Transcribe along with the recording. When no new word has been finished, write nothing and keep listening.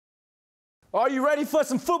Are you ready for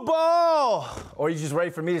some football? Or are you just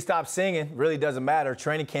ready for me to stop singing? Really doesn't matter.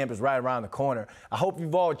 Training camp is right around the corner. I hope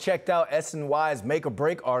you've all checked out SNY's Make or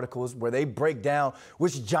Break articles where they break down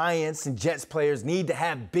which Giants and Jets players need to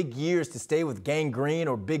have big years to stay with Gang Green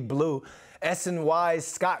or Big Blue. SNY's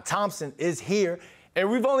Scott Thompson is here.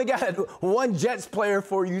 And we've only got one Jets player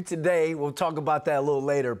for you today. We'll talk about that a little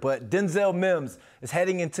later. But Denzel Mims is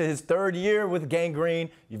heading into his third year with Gang Green.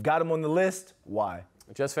 You've got him on the list. Why?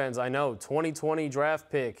 Jets fans, I know, 2020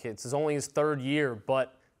 draft pick. It's only his third year,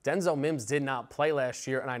 but Denzel Mims did not play last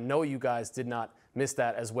year, and I know you guys did not miss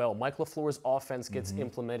that as well. Mike LaFleur's offense gets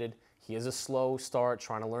implemented. He is a slow start,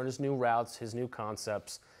 trying to learn his new routes, his new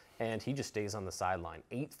concepts, and he just stays on the sideline.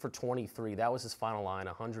 8 for 23. That was his final line,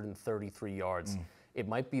 133 yards. It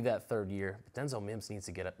might be that third year, but Denzel Mims needs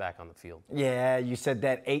to get it back on the field. Yeah, you said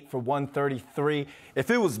that 8 for 133. If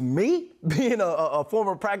it was me being a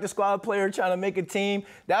former practice squad player trying to make a team,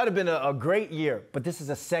 that would have been a great year. But this is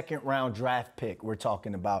a second-round draft pick we're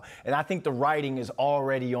talking about. And I think the writing is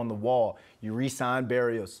already on the wall. You re-sign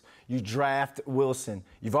Berrios. You draft Wilson.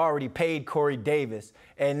 You've already paid Corey Davis.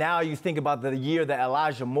 And now you think about the year that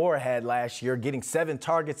Elijah Moore had last year, getting 7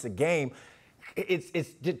 targets a game.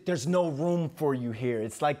 There's no room for you here.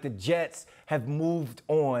 It's like the Jets have moved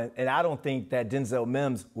on, and I don't think that Denzel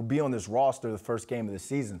Mims will be on this roster the first game of the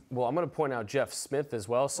season. Well, I'm going to point out Jeff Smith as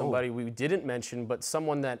well, somebody we didn't mention, but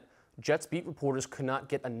someone that Jets beat reporters could not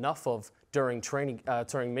get enough of during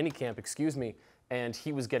minicamp, and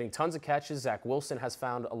he was getting tons of catches. Zach Wilson has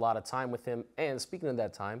found a lot of time with him, and speaking of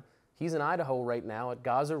that time, he's in Idaho right now at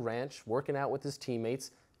Gaza Ranch working out with his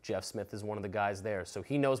teammates. Jeff Smith is one of the guys there, so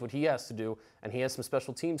he knows what he has to do, and he has some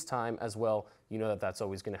special teams time as well. You know that that's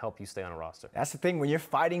always going to help you stay on a roster. That's the thing. When you're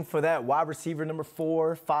fighting for that wide receiver number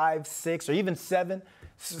 4, 5, 6, or even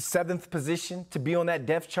 7th position to be on that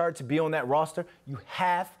depth chart, to be on that roster, you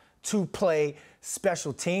have to play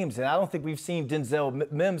special teams. And I don't think we've seen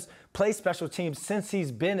Denzel Mims play special teams since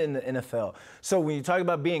he's been in the NFL. So when you talk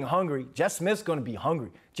about being hungry, Jeff Smith's going to be hungry.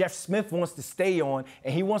 Jeff Smith wants to stay on,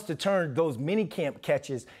 and he wants to turn those minicamp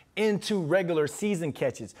catches into regular season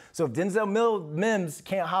catches. So if Denzel Mims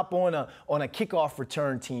can't hop on a kickoff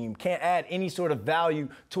return team, can't add any sort of value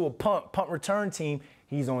to a punt return team,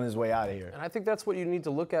 he's on his way out of here. And I think that's what you need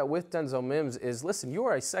to look at with Denzel Mims is, listen, you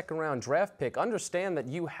are a second-round draft pick. Understand that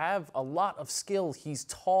you have a lot of skill. He's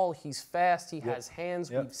tall, he's fast, he has hands.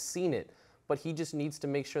 We've seen it. But he just needs to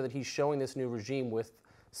make sure that he's showing this new regime with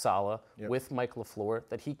Saleh, with Mike LaFleur,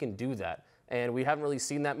 that he can do that. And we haven't really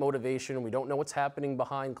seen that motivation. We don't know what's happening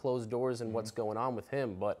behind closed doors and what's going on with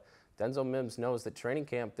him. But Denzel Mims knows that training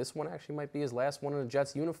camp, this one actually might be his last one in a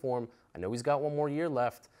Jets uniform. I know he's got one more year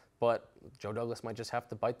left, but Joe Douglas might just have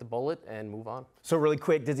to bite the bullet and move on. So really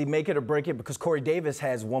quick, does he make it or break it? Because Corey Davis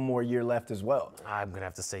has one more year left as well. I'm going to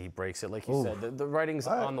have to say he breaks it. Like you said, the writing's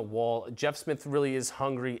on the wall. Jeff Smith really is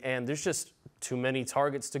hungry, and there's just too many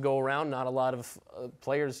targets to go around. Not a lot of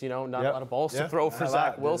players, not a lot of balls to throw for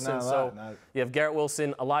Zach Wilson. So you have Garrett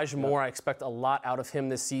Wilson, Elijah Moore. I expect a lot out of him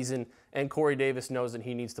this season. And Corey Davis knows that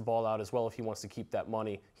he needs to ball out as well if he wants to keep that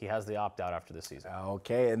money. He has the opt-out after this season.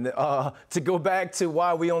 Okay, and to go back to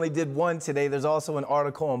why we only did one today, there's also an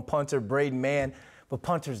article on punter Braden Mann, but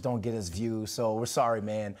punters don't get us views, so we're sorry,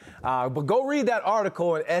 man. But go read that article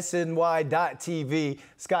on SNY.TV.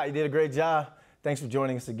 Scott, you did a great job. Thanks for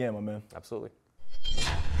joining us again, my man. Absolutely.